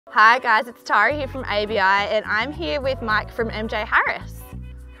Hi guys, it's Tara here from ABI and I'm here with Mike from MJ Harris.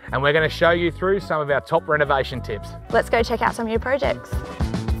 And we're going to show you through some of our top renovation tips. Let's go check out some of your projects.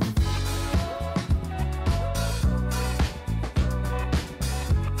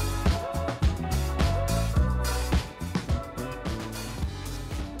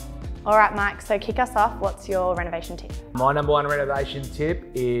 All right, Mike, so kick us off. What's your renovation tip? My number one renovation tip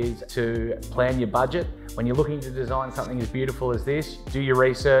is to plan your budget. When you're looking to design something as beautiful as this, do your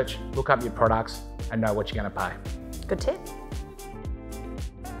research, look up your products and know what you're going to pay. Good tip.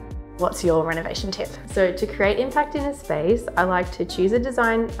 What's your renovation tip? So to create impact in a space, I like to choose a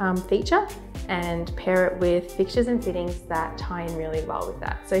design feature and pair it with fixtures and fittings that tie in really well with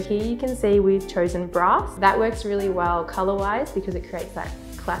that. So here you can see we've chosen brass. That works really well color-wise because it creates that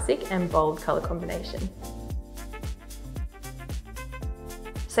classic and bold color combination.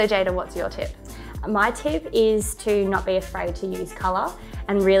 So Jada, what's your tip? My tip is to not be afraid to use colour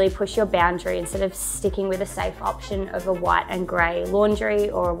and really push your boundary instead of sticking with a safe option of a white and grey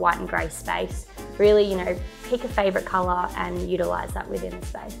laundry or a white and grey space. Really, pick a favourite colour and utilise that within the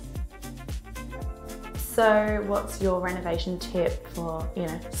space. So what's your renovation tip for,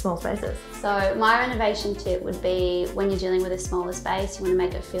 small spaces? So my renovation tip would be when you're dealing with a smaller space, you want to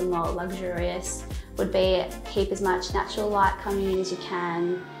make it feel more luxurious, would be keep as much natural light coming in as you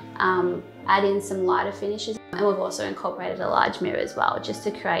can, add in some lighter finishes. And we've also incorporated a large mirror as well, just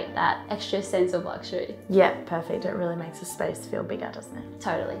to create that extra sense of luxury. Yeah, perfect. It really makes the space feel bigger, doesn't it?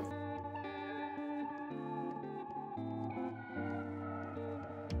 Totally.